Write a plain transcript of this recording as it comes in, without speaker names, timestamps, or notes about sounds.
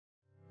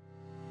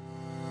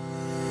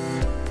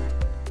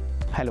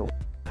Hello,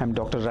 I'm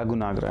Dr. Raghu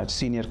Nagaraj,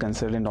 Senior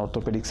Consultant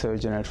Orthopedic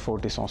Surgeon at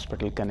Fortis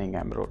Hospital,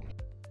 Cunningham Road.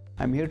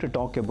 I'm here to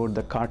talk about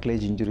the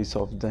cartilage injuries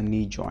of the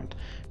knee joint.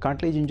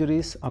 Cartilage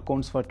injuries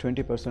accounts for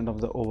 20% of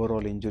the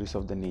overall injuries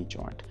of the knee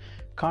joint.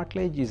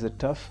 Cartilage is a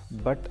tough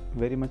but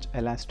very much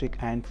elastic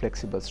and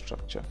flexible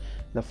structure.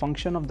 The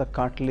function of the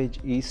cartilage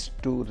is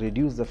to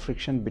reduce the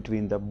friction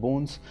between the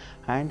bones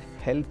and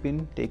help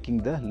in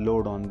taking the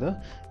load on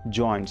the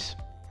joints.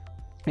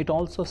 It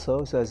also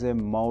serves as a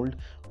mold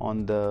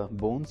on the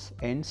bones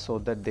ends so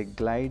that they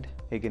glide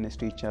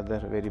against each other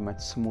very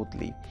much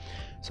smoothly.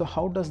 So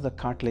how does the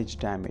cartilage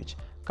damage?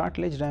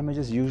 Cartilage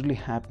damages usually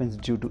happens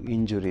due to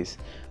injuries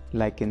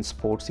like in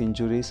sports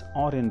injuries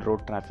or in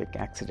road traffic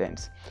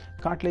accidents.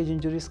 Cartilage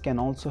injuries can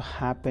also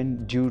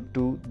happen due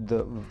to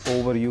the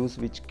overuse,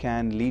 which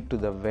can lead to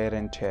the wear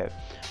and tear,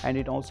 and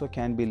it also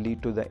can be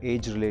lead to the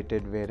age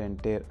related wear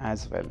and tear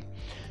as well.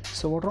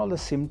 So what are all the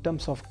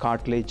symptoms of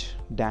cartilage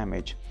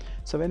damage?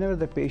 So whenever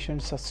the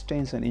patient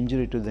sustains an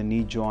injury to the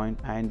knee joint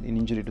and an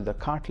injury to the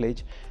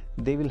cartilage,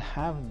 they will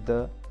have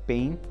the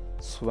pain,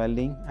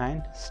 swelling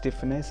and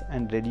stiffness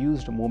and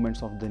reduced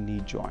movements of the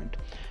knee joint.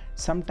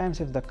 Sometimes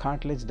if the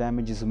cartilage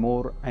damage is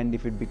more and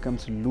if it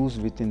becomes loose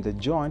within the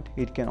joint,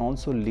 it can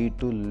also lead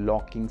to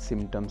locking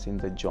symptoms in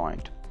the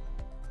joint.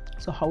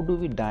 So how do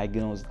we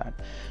diagnose that?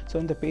 So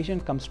when the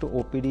patient comes to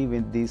OPD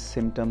with these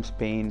symptoms,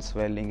 pain,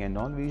 swelling and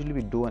all, we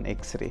usually do an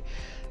X-ray.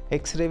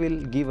 X-ray will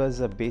give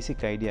us a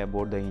basic idea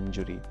about the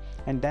injury,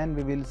 and then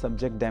we will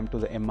subject them to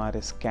the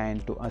MRI scan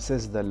to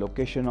assess the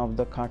location of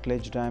the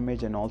cartilage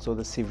damage and also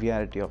the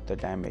severity of the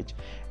damage.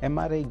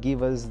 MRI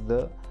give us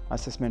the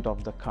assessment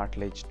of the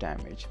cartilage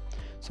damage.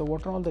 So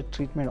what are all the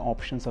treatment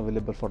options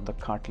available for the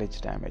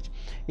cartilage damage?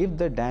 If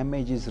the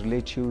damage is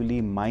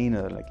relatively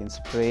minor, like in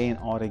sprain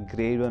or a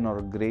grade 1 or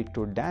a grade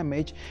 2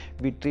 damage,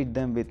 we treat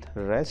them with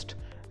rest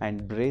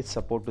and brace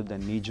support to the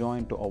knee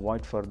joint to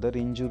avoid further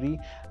injury,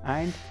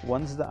 and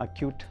once the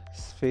acute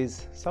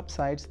phase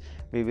subsides,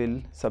 we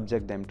will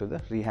subject them to the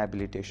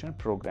rehabilitation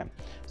program.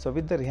 So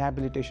with the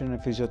rehabilitation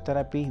and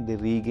physiotherapy, they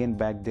regain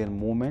back their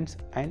movements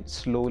and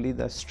slowly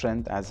the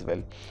strength as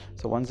well.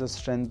 So once the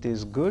strength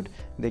is good,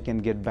 they can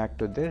get back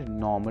to their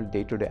normal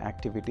day-to-day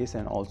activities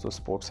and also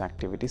sports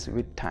activities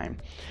with time.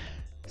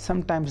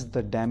 Sometimes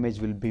the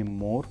damage will be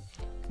more,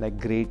 like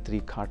grade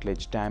 3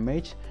 cartilage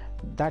damage.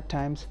 That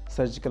times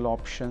surgical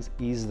options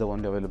is the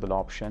only available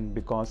option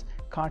because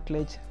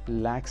cartilage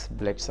lacks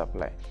blood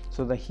supply.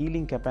 So the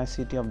healing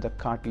capacity of the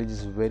cartilage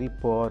is very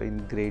poor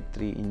in grade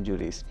 3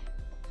 injuries.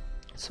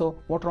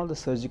 So what are all the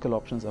surgical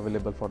options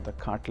available for the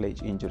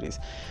cartilage injuries?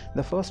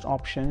 The first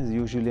option is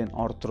usually an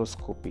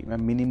arthroscopy, a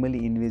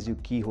minimally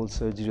invasive keyhole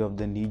surgery of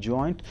the knee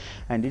joint,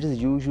 and it is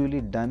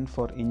usually done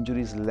for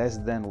injuries less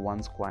than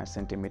 1 square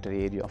centimeter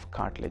area of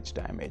cartilage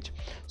damage.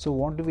 So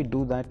what do we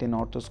do that in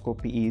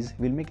arthroscopy is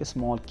we'll make a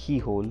small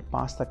keyhole,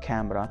 pass the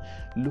camera,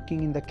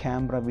 looking in the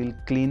camera we'll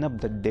clean up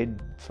the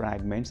dead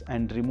fragments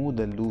and remove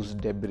the loose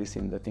debris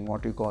in the thing,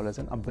 what we call as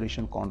an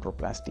abrasion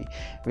chondroplasty.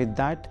 With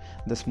that,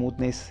 the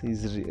smoothness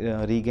is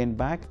regained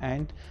back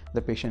and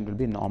the patient will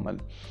be normal.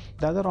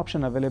 The other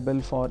option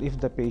available for if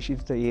the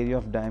area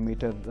of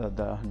diameter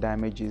the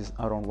damage is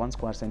around 1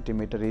 square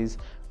centimeter is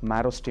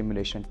marrow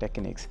stimulation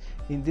techniques.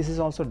 This is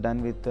also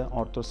done with the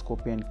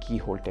arthroscopy and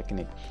keyhole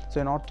technique.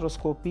 So in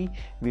arthroscopy,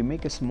 we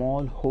make a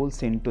small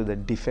holes into the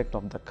defect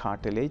of the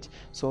cartilage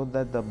so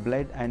that the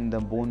blood and the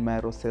bone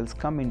marrow cells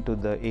come into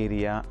the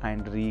area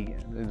and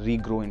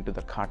regrow into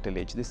the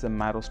cartilage. This is a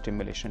marrow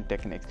stimulation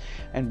techniques,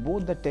 and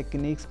both the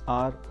techniques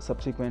are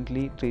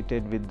subsequently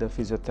treated with the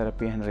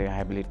physiotherapy and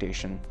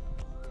rehabilitation.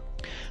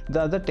 The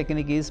other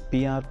technique is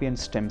PRP and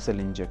stem cell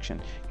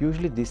injection.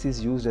 Usually this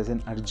is used as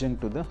an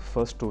adjunct to the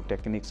first two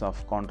techniques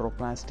of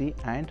chondroplasty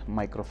and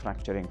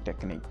microfracturing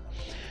technique.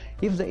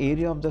 If the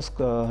area of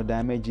the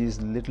damage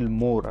is little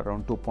more,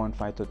 around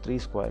 2.5 to 3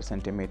 square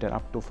centimeter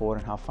up to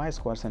 4.5-5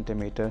 square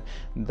centimeter,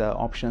 the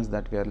options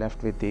that we are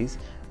left with is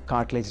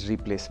cartilage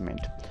replacement.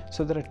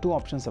 So there are two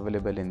options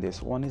available in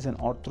this. One is an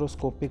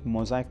arthroscopic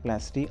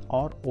mosaicplasty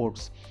or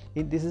OATS.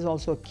 This is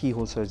also a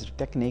keyhole surgery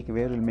technique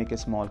where we'll make a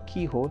small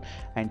keyhole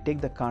and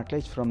take the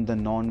cartilage from the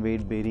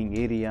non-weight bearing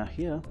area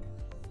here.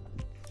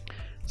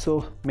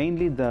 So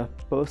mainly the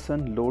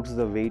person loads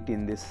the weight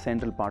in this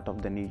central part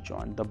of the knee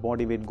joint. The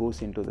body weight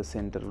goes into the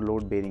center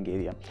load bearing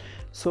area.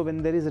 So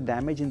when there is a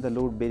damage in the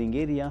load bearing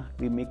area,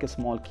 we make a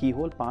small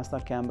keyhole, pass the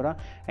camera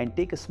and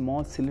take a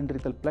small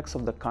cylindrical plex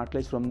of the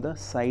cartilage from the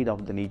side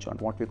of the knee joint,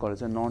 what we call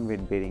as a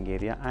non-weight bearing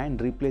area,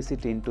 and replace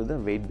it into the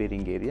weight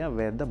bearing area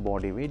where the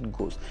body weight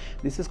goes.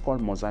 This is called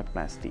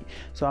mosaicplasty.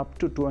 So up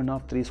to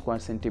 2.5-3 square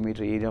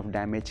centimeter area of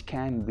damage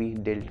can be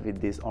dealt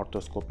with this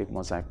arthroscopic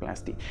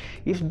mosaicplasty.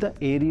 If the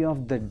area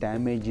of the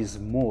damage is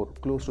more,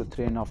 close to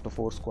 3.5 to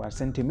 4 square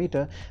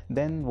centimeter,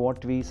 then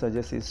what we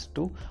suggest is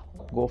to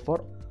go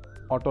for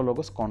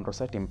autologous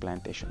chondrocyte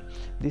implantation.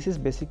 This is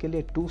basically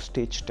a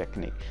two-stage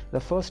technique. The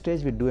first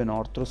stage, we do an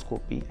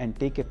arthroscopy and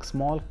take a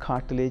small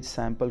cartilage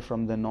sample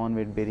from the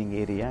non-weight bearing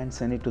area and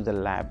send it to the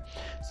lab.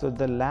 So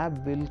the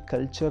lab will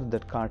culture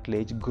that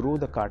cartilage, grow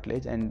the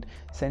cartilage and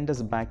send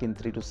us back in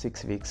 3 to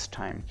 6 weeks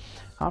time.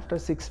 After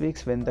 6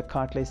 weeks, when the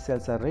cartilage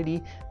cells are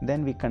ready,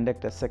 then we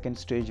conduct a second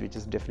stage, which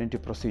is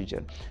definitive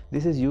procedure.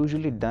 This is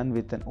usually done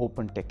with an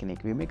open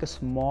technique. We make a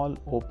small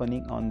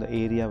opening on the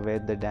area where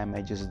the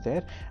damage is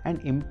there and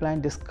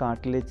implant this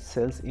cartilage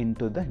cells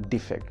into the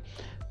defect.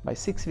 By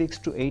 6 weeks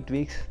to 8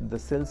 weeks, the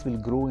cells will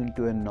grow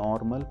into a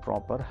normal,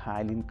 proper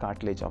hyaline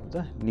cartilage of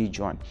the knee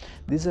joint.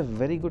 This is a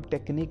very good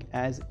technique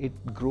as it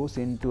grows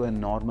into a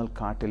normal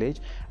cartilage,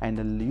 and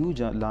a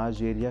huge,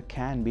 large area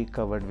can be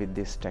covered with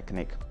this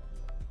technique.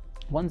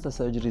 Once the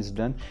surgery is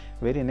done,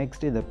 very next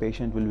day the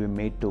patient will be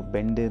made to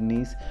bend their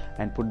knees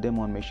and put them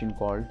on machine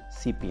called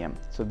CPM.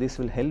 So this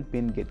will help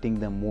in getting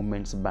the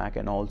movements back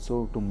and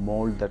also to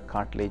mold the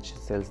cartilage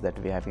cells that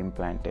we have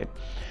implanted.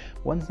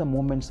 Once the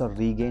movements are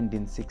regained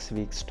in 6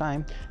 weeks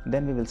time,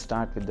 then we will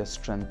start with the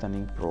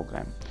strengthening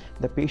program.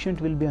 The patient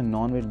will be a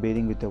non-weight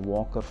bearing with a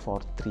walker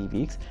for 3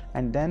 weeks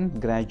and then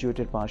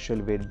graduated partial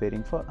weight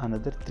bearing for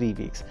another 3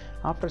 weeks.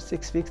 After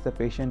 6 weeks, the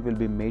patient will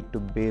be made to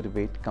bear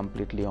weight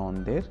completely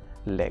on their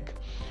leg.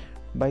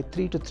 By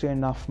 3 to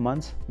 3.5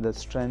 months, the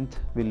strength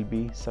will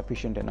be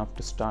sufficient enough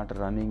to start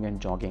running and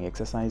jogging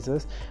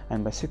exercises,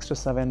 and by 6 to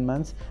 7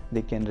 months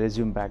they can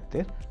resume back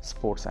their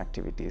sports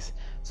activities.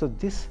 So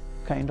this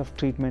kind of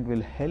treatment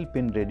will help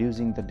in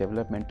reducing the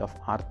development of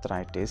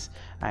arthritis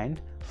and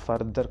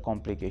further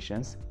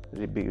complications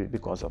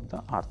because of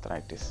the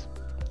arthritis.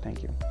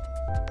 Thank you.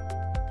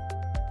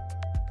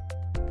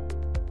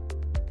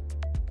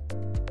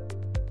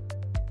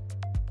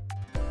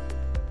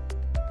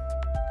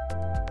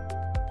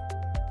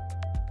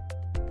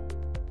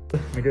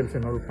 Medial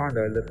femoral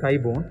condyle, the thigh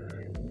bone.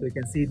 So you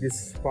can see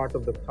this part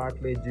of the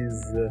cartilage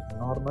is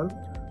normal,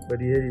 but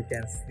here you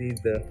can see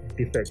the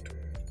defect.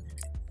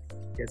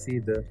 You can see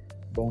the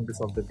boundaries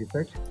of the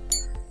defect.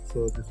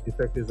 So this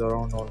defect is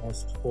around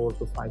almost 4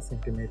 to 5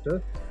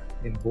 centimeter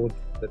in both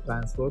the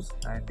transverse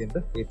and in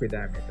the AP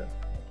diameter.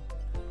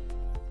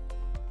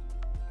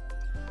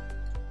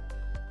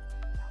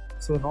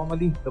 So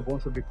normally the bone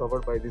should be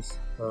covered by this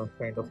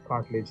kind of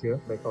cartilage here,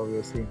 like how we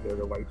are seeing there,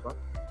 the white one.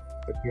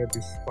 But here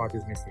this part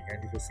is missing,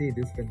 and if you see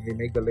this, when we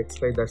make the leg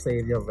slide, that's the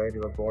area where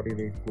your body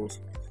weight goes.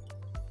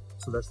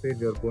 So that's where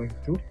we are going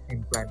to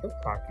implant the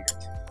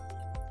cartilage.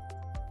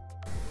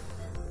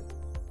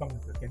 Come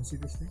on, sir. Can you see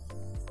this thing?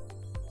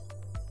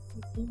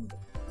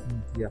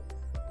 Yeah.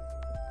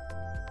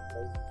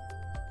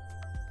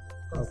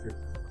 Okay.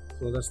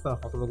 So that's the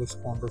autologous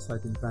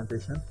chondrocyte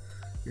implantation.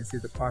 You can see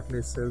the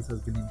cartilage cells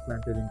has been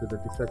implanted into the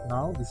defect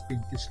now, this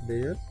pinkish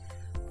layer.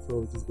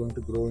 So it is going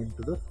to grow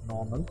into the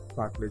normal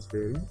cartilage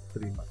layer in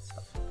 3 months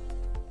time.